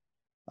younger.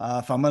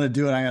 If I'm going to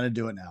do it, I'm going to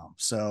do it now.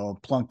 So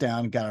plunked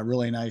down, got a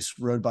really nice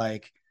road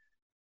bike.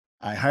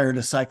 I hired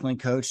a cycling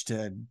coach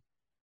to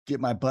get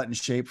my butt in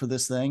shape for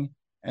this thing.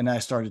 And I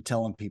started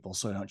telling people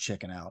so I don't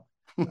chicken out.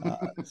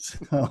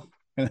 So,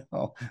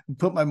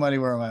 put my money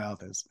where my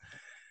mouth is.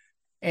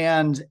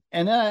 And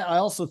then I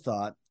also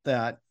thought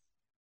that,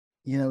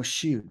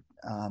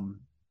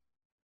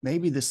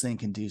 maybe this thing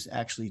can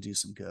actually do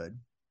some good.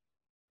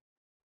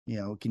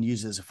 Can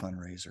use it as a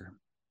fundraiser.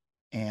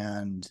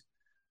 And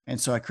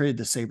so I created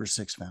the Sabre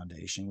 6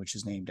 Foundation, which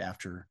is named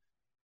after,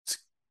 it's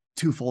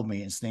twofold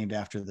me. It's named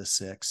after the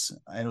 6.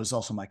 And it was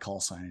also my call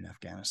sign in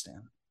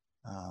Afghanistan.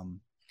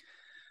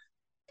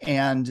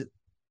 And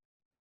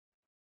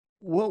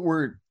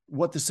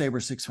what the Sabre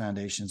 6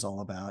 Foundation is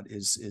all about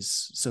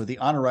is so the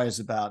Honor Ride is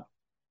about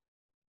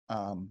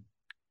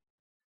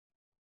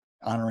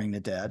honoring the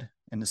dead,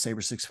 and the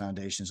Sabre 6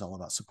 Foundation is all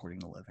about supporting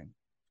the living.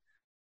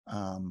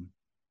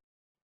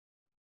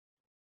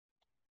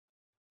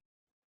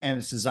 And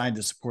it's designed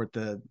to support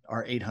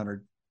our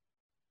 800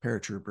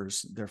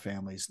 paratroopers, their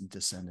families and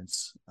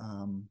descendants,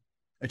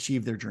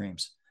 achieve their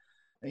dreams.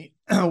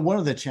 One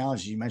of the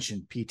challenges, you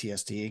mentioned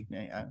PTSD.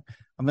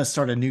 I'm going to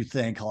start a new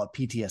thing, call it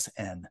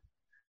PTSN,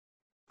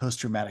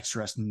 post-traumatic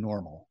stress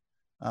normal,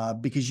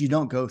 because you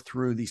don't go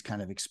through these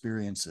kind of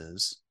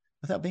experiences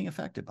without being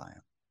affected by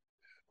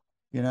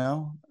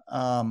them,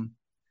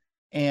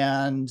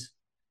 and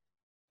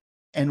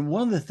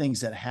one of the things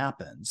that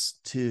happens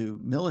to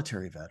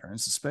military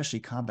veterans,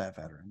 especially combat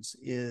veterans,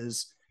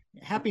 is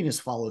happiness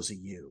follows a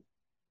U,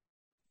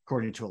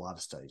 according to a lot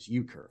of studies,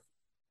 U curve.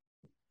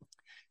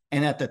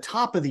 And at the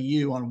top of the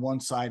U on one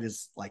side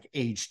is like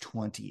age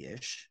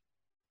 20-ish.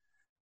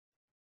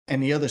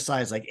 And the other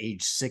side is like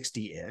age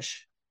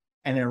 60-ish.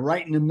 And then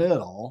right in the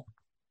middle,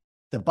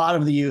 the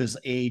bottom of the U is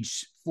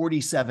age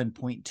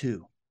 47.2,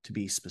 to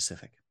be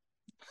specific.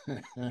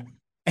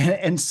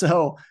 And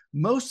so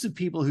most of the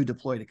people who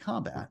deploy to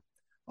combat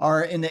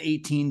are in the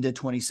 18 to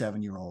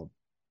 27-year-old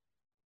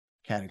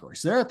category.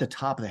 So they're at the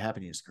top of the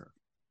happiness curve.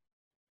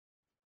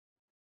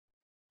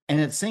 And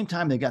at the same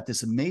time, they got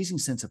this amazing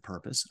sense of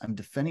purpose. I'm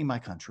defending my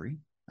country.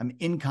 I'm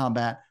in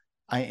combat.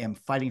 I am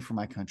fighting for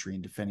my country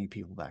and defending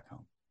people back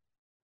home.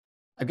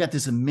 I've got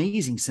this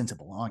amazing sense of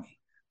belonging.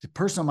 The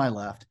person on my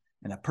left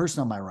And a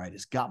person on my right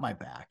has got my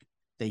back.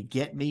 They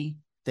get me,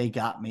 they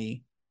got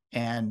me,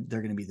 and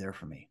they're going to be there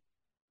for me.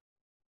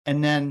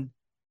 And then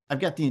I've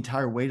got the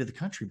entire weight of the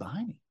country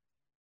behind me.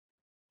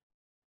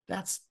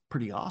 That's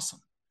pretty awesome.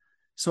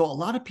 So a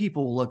lot of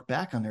people will look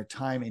back on their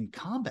time in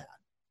combat,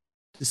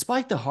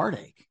 despite the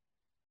heartache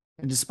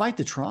and despite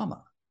the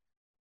trauma,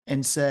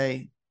 and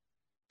say,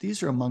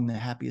 these are among the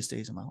happiest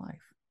days of my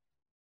life.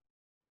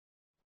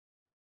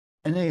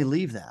 And they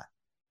leave that.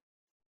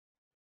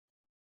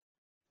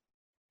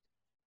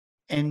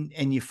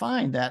 And you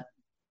find that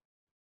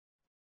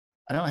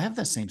I don't have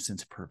that same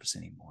sense of purpose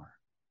anymore.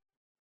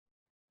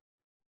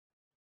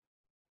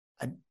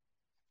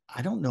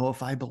 I don't know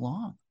if I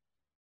belong.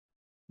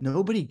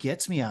 Nobody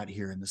gets me out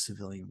here in the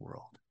civilian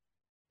world.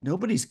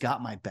 Nobody's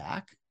got my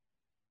back.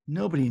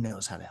 Nobody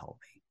knows how to help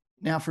me.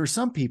 Now, for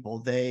some people,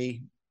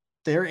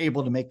 they're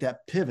able to make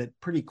that pivot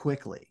pretty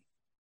quickly,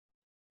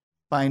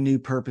 find new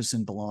purpose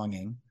and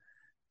belonging,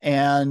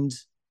 and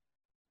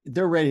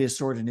they're ready to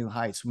soar to new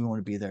heights. We want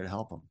to be there to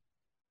help them.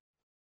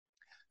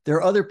 There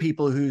are other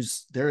people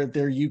whose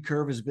their U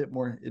curve is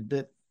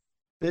a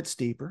bit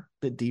steeper,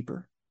 a bit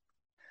deeper,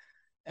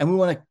 and we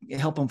want to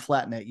help them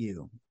flatten that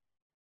U.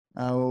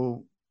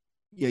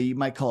 Yeah, you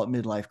might call it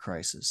midlife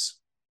crisis,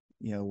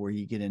 where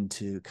you get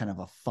into kind of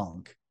a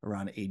funk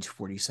around age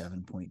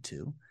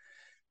 47.2.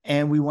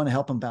 And we want to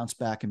help them bounce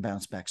back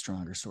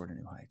stronger, soar to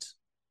new heights.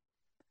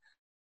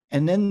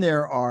 And then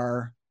there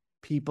are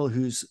people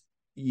whose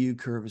U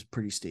curve is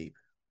pretty steep.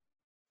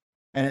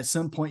 And at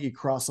some point you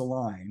cross a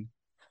line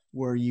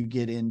where you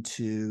get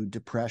into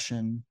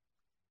depression,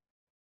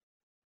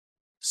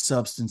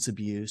 substance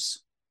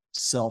abuse,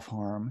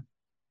 self-harm,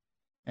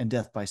 and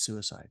death by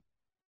suicide.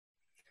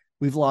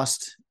 We've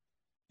lost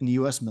in the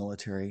U.S.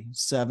 military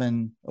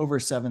over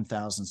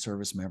 7,000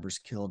 service members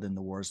killed in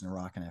the wars in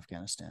Iraq and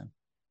Afghanistan.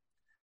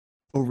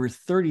 Over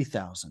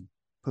 30,000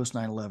 post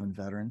 9/11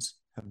 veterans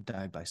have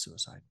died by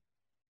suicide.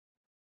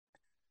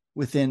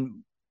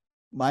 Within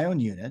my own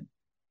unit,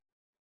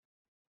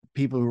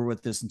 people who were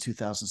with us in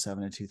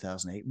 2007 and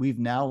 2008, we've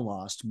now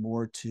lost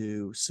more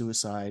to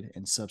suicide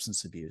and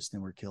substance abuse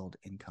than were killed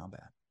in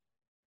combat.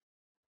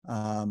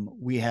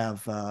 We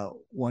have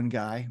one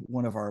guy,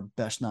 one of our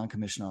best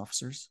non-commissioned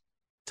officers,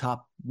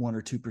 top 1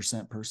 or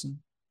 2%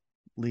 person,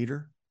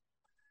 leader.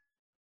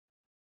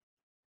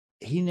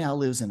 He now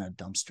lives in a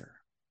dumpster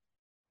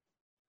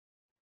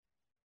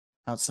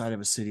outside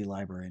of a city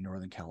library in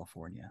Northern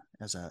California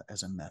as a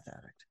meth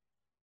addict.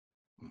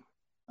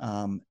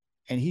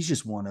 And he's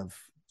just one of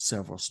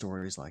several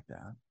stories like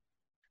that.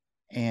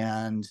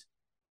 And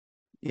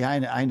yeah,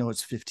 I know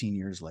it's 15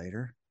 years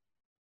later,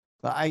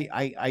 but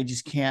I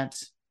just can't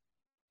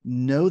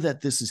know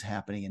that this is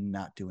happening and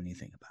not do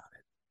anything about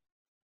it.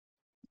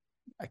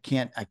 I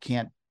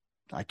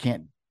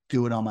can't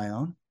do it on my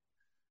own,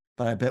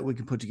 but I bet we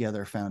can put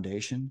together a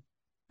foundation,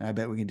 and I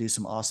bet we can do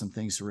some awesome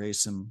things to raise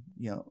some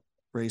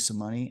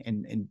money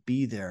and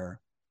be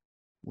there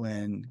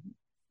when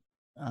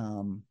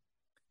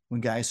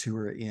guys who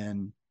are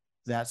in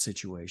that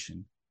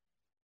situation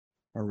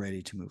are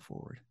ready to move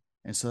forward.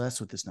 And so that's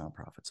what this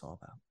nonprofit's all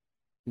about.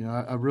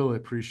 I really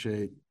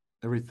appreciate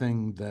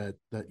everything that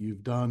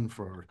you've done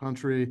for our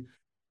country,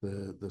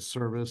 the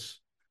service.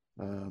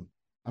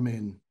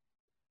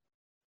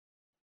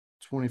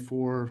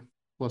 24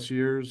 plus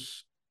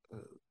years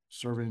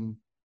serving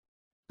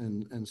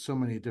in so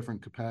many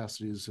different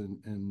capacities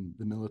in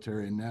the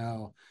military, and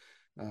now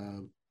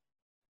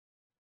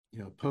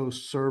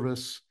post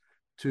service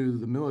to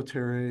the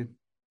military,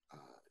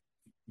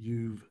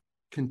 you've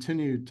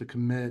continued to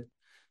commit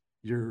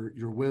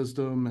your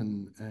wisdom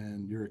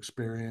and your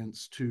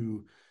experience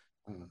to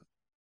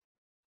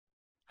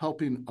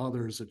helping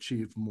others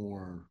achieve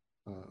more.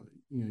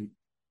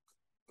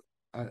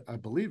 I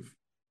believe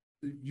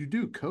you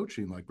do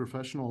coaching, like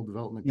professional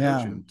development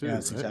coaching too. Yeah,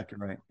 that's right? exactly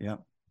right. Yeah.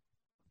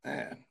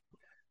 Man.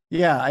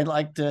 Yeah, I'd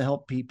like to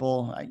help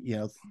people,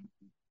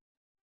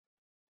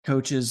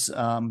 coaches,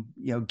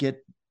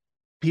 get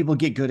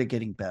good at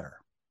getting better.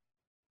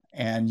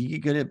 And you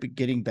get good at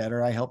getting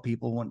better. I help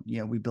people when,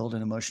 we build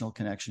an emotional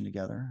connection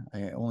together.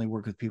 I only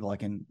work with people I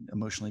can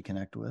emotionally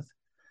connect with.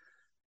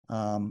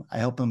 I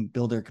help them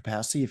build their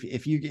capacity.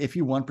 If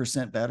you're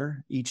 1%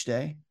 better each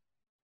day,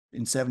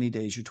 in 70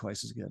 days, you're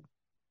twice as good.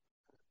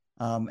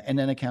 And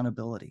then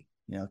accountability,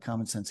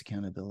 common sense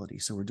accountability.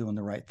 So we're doing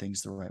the right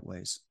things the right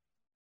ways.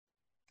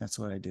 That's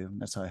what I do.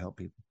 That's how I help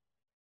people.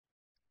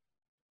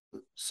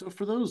 So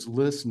for those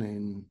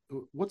listening,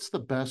 what's the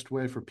best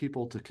way for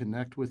people to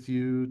connect with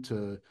you,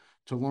 to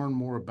learn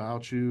more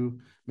about you,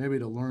 maybe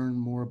to learn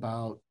more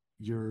about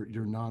your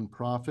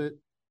nonprofit?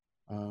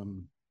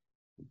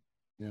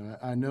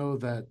 I know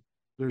that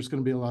there's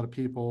going to be a lot of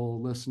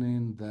people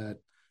listening that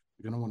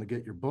are going to want to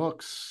get your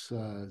books.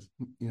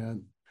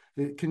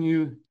 Can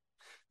you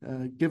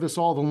give us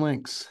all the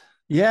links?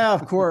 Yeah,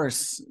 of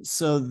course.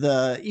 So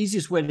the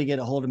easiest way to get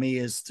a hold of me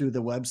is through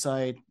the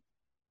website,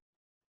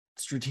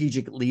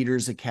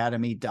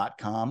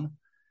 strategicleadersacademy.com.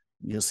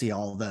 You'll see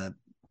all the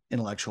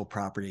intellectual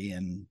property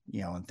and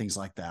things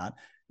like that.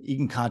 You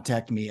can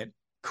contact me at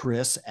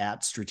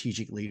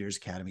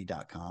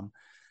chris@strategicleadersacademy.com.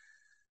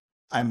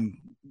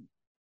 I'm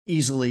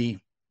easily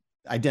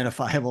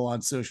identifiable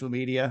on social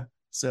media.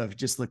 So if you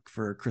just look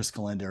for Chris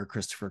Kalinda or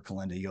Christopher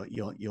Kalinda,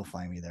 you'll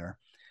find me there.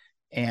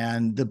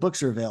 And the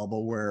books are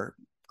available where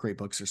great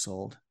books are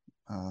sold.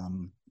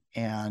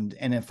 And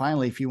then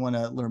finally, if you want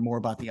to learn more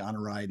about the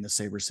Honor Ride and the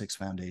Saber Six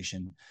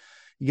Foundation,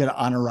 you go to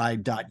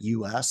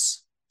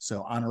honorride.us.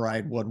 So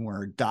honorride, one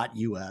word,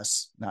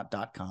 .us, not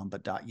 .com,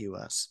 but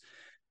 .us.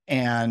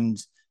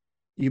 And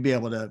you'll be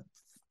able to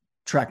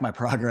track my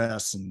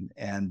progress and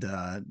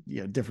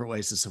different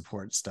ways to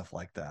support stuff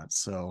like that.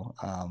 So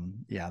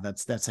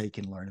that's how you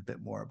can learn a bit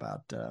more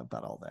about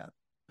all that.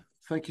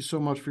 Thank you so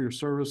much for your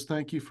service.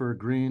 Thank you for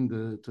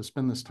agreeing to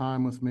spend this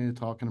time with me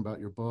talking about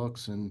your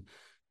books and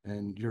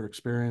your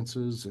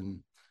experiences, and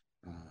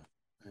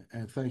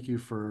thank you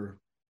for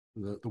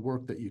the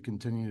work that you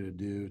continue to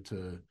do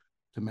to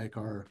make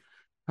our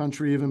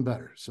country even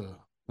better. So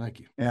thank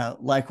you. Yeah,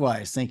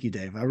 likewise. Thank you,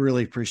 Dave. I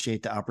really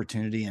appreciate the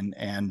opportunity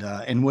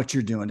and what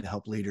you're doing to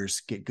help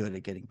leaders get good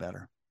at getting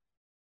better.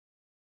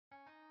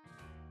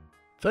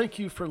 Thank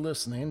you for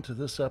listening to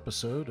this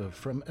episode of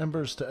From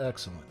Embers to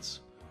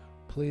Excellence.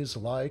 Please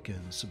like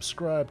and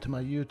subscribe to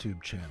my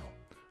YouTube channel.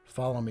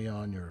 Follow me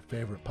on your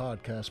favorite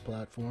podcast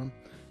platform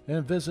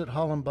and visit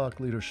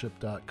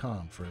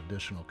hollenbachleadership.com for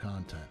additional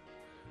content.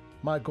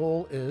 My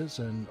goal is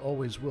and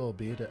always will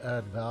be to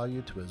add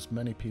value to as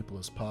many people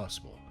as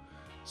possible.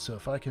 So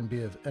if I can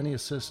be of any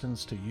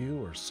assistance to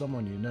you or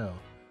someone you know,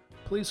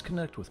 please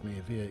connect with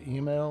me via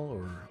email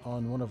or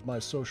on one of my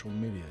social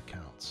media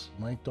accounts,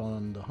 linked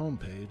on the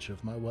homepage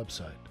of my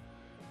website.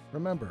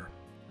 Remember,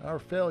 our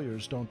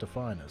failures don't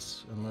define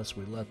us unless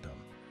we let them,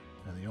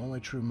 and the only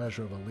true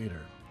measure of a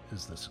leader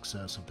is the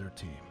success of their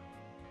team.